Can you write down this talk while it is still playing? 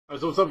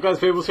So what's up guys,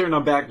 Fables here, and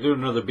I'm back doing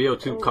another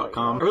BO2 cut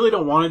com. I really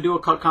don't want to do a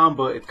cut com,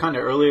 but it's kind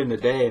of early in the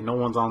day and no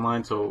one's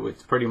online, so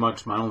it's pretty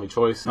much my only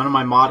choice. None of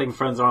my modding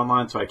friends are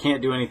online, so I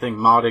can't do anything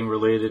modding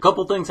related. A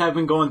couple things have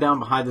been going down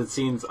behind the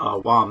scenes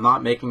while I'm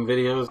not making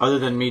videos, other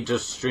than me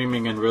just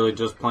streaming and really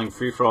just playing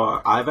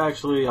free-for-all. I've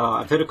actually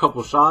I've hit a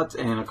couple shots,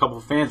 and a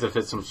couple fans have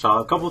hit some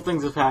shots. A couple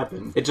things have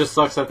happened. It just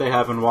sucks that they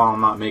happen while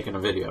I'm not making a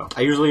video.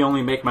 I usually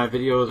only make my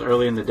videos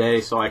early in the day,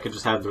 so I could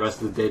just have the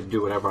rest of the day to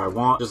do whatever I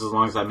want. Just as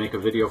long as I make a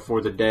video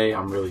for the day,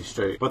 I'm really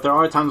straight. But there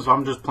are times where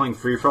I'm just playing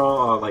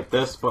free-for-all like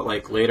this, but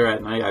like later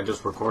at night I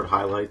just record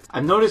highlights.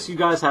 I've noticed you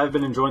guys have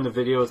been enjoying the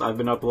videos I've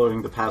been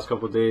uploading the past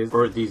couple days,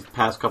 or these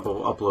past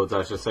couple uploads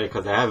I should say,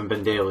 because they haven't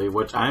been daily,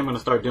 which I am going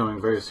to start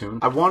doing very soon.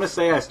 I want to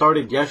say I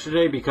started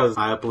yesterday because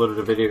I uploaded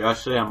a video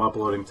yesterday, I'm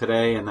uploading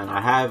today, and then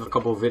I have a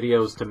couple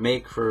videos to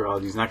make for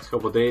these next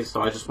couple days,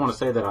 so I just want to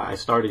say that I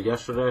started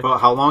yesterday. But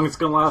how long it's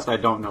going to last, I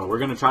don't know. We're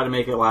going to try to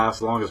make it last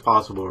as long as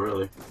possible,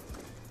 really.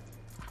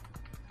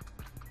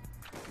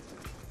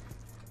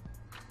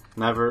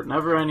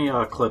 Never any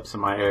clips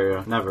in my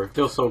area. Never.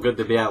 Feels so good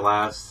to be at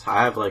last.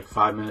 I have like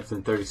 5 minutes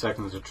and 30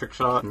 seconds of trick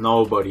shot.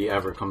 Nobody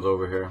ever comes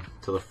over here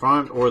to the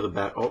front or the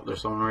back. Oh,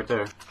 there's someone right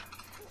there.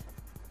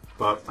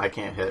 But I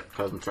can't hit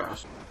because I'm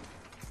trash.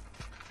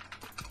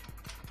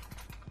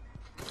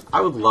 I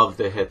would love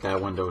to hit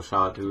that window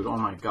shot, dude. Oh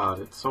my god,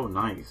 it's so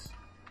nice.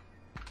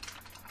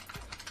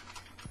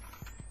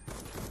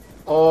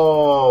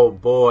 Oh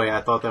boy,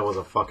 I thought that was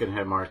a fucking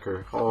hit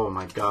marker. Oh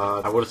my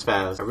god. I would have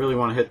spazzed. I really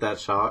want to hit that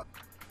shot.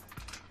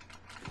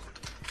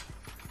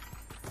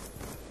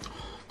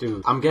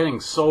 Dude, I'm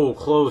getting so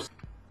close.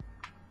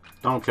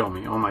 Don't kill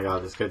me. Oh my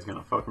god, this kid's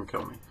gonna fucking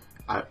kill me.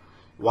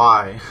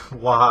 Why?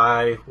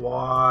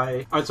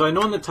 Alright, so I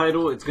know in the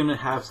title it's gonna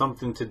have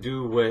something to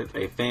do with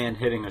a fan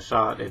hitting a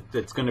shot.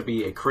 It's gonna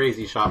be a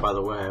crazy shot, by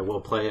the way. I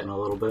will play it in a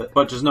little bit.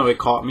 But just know it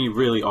caught me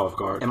really off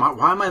guard.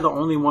 Why am I the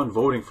only one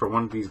voting for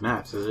one of these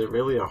maps? Is it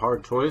really a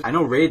hard choice? I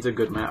know Raid's a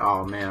good map.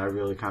 Oh man, I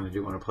really kind of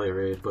do want to play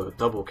Raid. But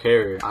Double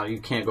Carrier, you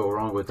can't go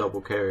wrong with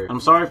Double Carrier.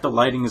 I'm sorry if the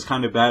lighting is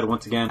kind of bad.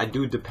 Once again, I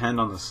do depend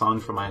on the sun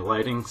for my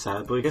lighting,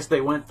 sadly. I guess they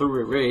went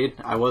through it Raid.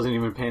 I wasn't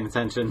even paying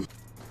attention.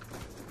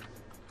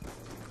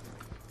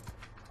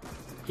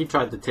 He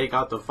tried to take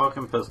out the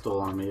fucking pistol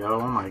on me,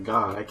 yo. Oh my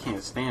god, I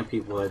can't stand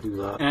people that do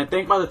that. And I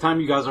think by the time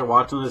you guys are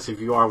watching this, if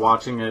you are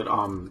watching it,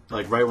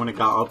 like right when it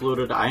got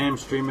uploaded, I am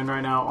streaming right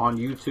now on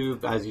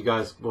YouTube, as you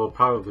guys will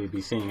probably be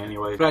seeing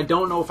anyway. But I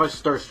don't know if I should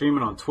start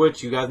streaming on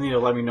Twitch. You guys need to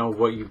let me know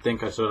what you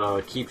think I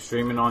should keep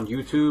streaming on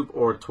YouTube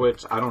or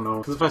Twitch. I don't know.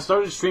 Because if I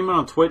started streaming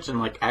on Twitch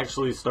and like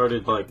actually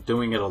started like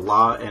doing it a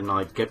lot and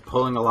like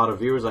pulling a lot of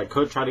viewers, I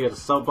could try to get a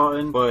sub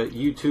button. But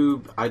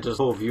YouTube, I just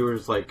pull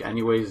viewers like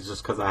anyways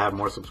just because I have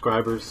more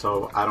subscribers.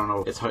 So I don't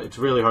know. It's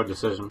a really hard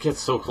decision. It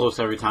gets so close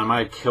every time.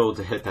 I'd kill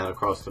to hit that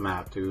across the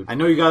map, dude. I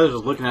know you guys are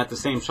just looking at the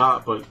same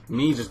shot, but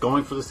me just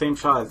going for the same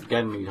shot is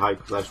getting me hyped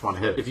because I just want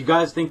to hit. If you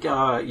guys think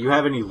you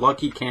have any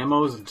lucky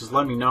camos, just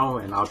let me know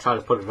and I'll try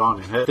to put it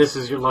on and hit. If this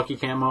is your lucky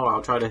camo,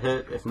 I'll try to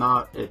hit. If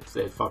not, it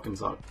fucking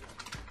sucks.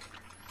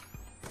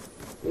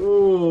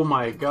 Oh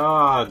my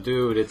god,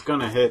 dude, it's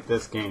gonna hit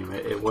this game.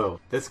 It will.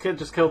 This kid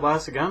just killed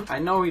Last again? I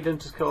know he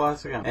didn't just kill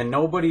Last again. And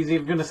nobody's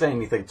even gonna say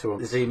anything to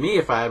him. See, me,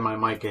 if I had my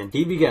mic in,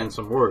 he'd be getting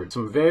some words.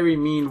 Some very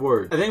mean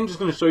words. I think I'm just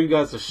gonna show you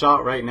guys the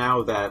shot right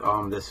now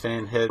that this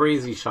fan hit.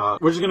 Crazy shot.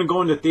 We're just gonna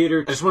go into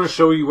theater. I just wanna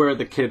show you where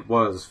the kid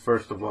was,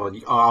 first of all.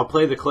 I'll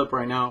play the clip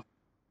right now.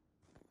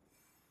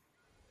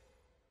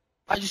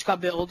 I just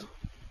got billed.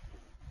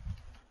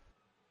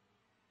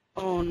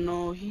 Oh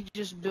no, he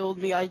just billed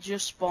me. I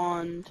just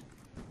spawned.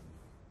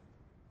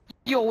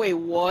 Yo, wait,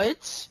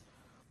 what?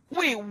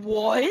 Wait,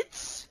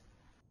 what?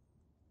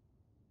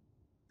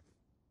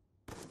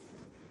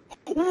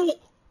 I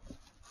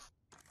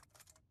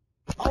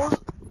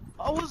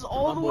was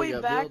all the way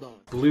back.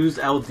 Blues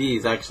LD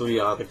is actually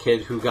the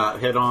kid who got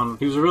hit on.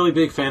 He was a really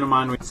big fan of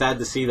mine. Sad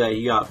to see that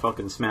he got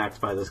fucking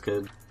smacked by this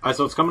kid. Alright,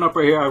 so it's coming up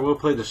right here. I will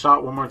play the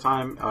shot one more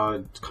time.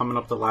 It's coming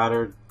up the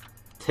ladder.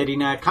 Titty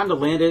neck. Kind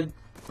of landed,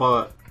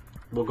 but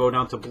we'll go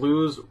down to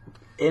Blues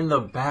in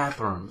the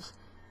bathrooms.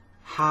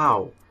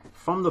 How?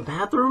 From the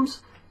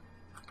bathrooms?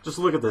 Just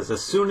look at this.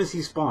 As soon as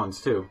he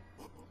spawns, too.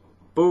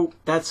 Boop.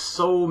 That's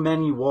so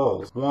many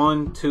walls.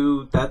 1,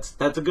 2. That's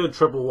a good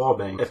triple wall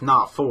bang. If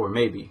not 4,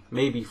 maybe.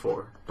 Maybe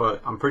 4.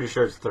 But I'm pretty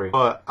sure it's 3.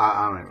 But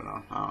I don't even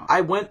know.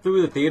 I went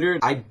through the theater.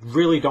 I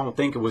really don't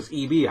think it was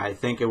EB. I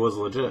think it was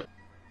legit.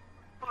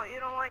 What, you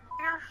don't like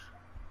fingers?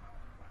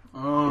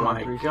 Oh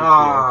my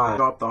god.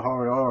 Drop the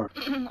hard R.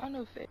 I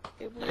know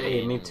Fables.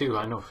 Hey, me too.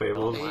 I know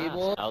Fables.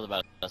 I was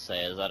about to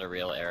say, is that a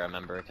real era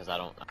member? Because I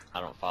don't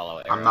follow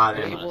era. I'm not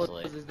in.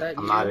 Honestly.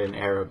 I'm not in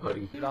era,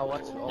 buddy. Dude, I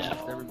watch almost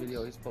every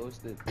video he's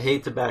posted. I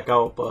hate to back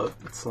out, but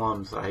it's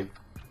slums. I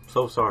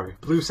So sorry.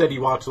 Blue said he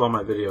watched all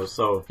my videos,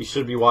 so he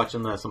should be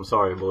watching this. I'm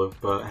sorry, Blue,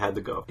 but I had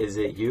to go. Is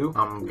it you?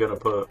 I'm gonna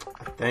put,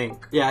 I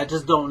think. Yeah, I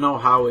just don't know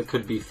how it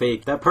could be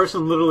fake. That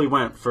person literally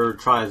went for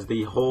tries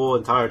the whole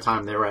entire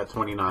time they were at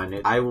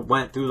 29. I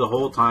went through the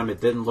whole time. It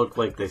didn't look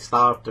like they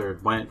stopped or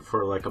went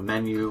for like a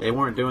menu. They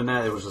weren't doing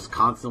that. It was just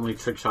constantly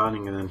trick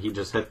shotting, and then he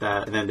just hit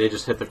that, and then they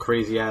just hit the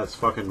crazy ass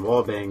fucking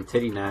wallbang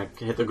titty neck,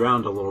 hit the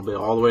ground a little bit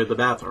all the way to the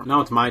bathroom.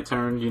 Now it's my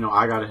turn. You know,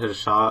 I gotta hit a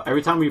shot.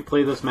 Every time we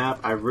play this map,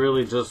 I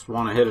really just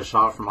want to hit a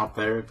shot from up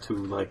there to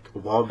like a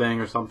wallbang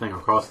or something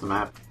across the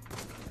map.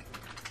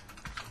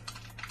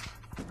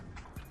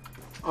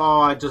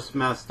 Oh, I just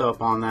messed up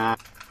on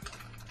that.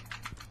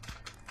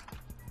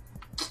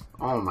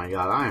 Oh my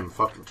god, I am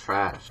fucking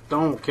trash.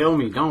 Don't kill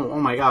me, don't. Oh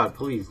my god,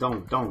 please,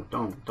 don't.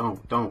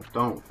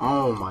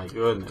 Oh my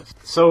goodness.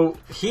 So,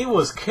 he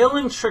was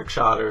killing trick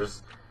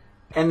shotters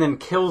and then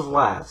kills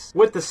last.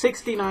 With the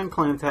 69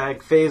 clan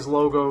tag, phase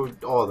logo,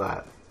 all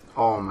that.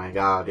 Oh my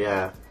god,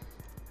 yeah.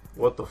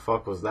 What the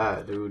fuck was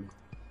that, dude?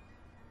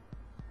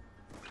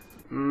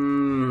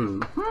 I'm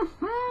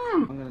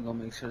gonna go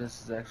make sure this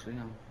is actually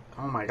him.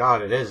 Oh my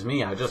god, it is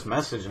me. I just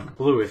messaged him.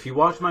 Blue, if you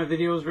watch my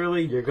videos,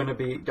 really, you're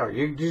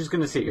just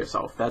gonna see it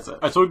yourself. That's it.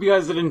 Alright, so I hope you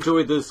guys did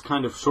enjoy this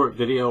kind of short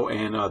video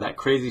and that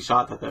crazy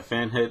shot that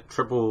fan hit,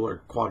 triple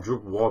or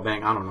quadruple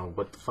wallbang. I don't know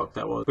what the fuck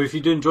that was. But if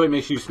you did enjoy it,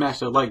 make sure you smash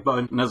that like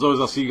button. And as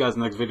always, I'll see you guys in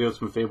the next video. It's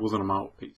been Fables, and I'm out. Peace.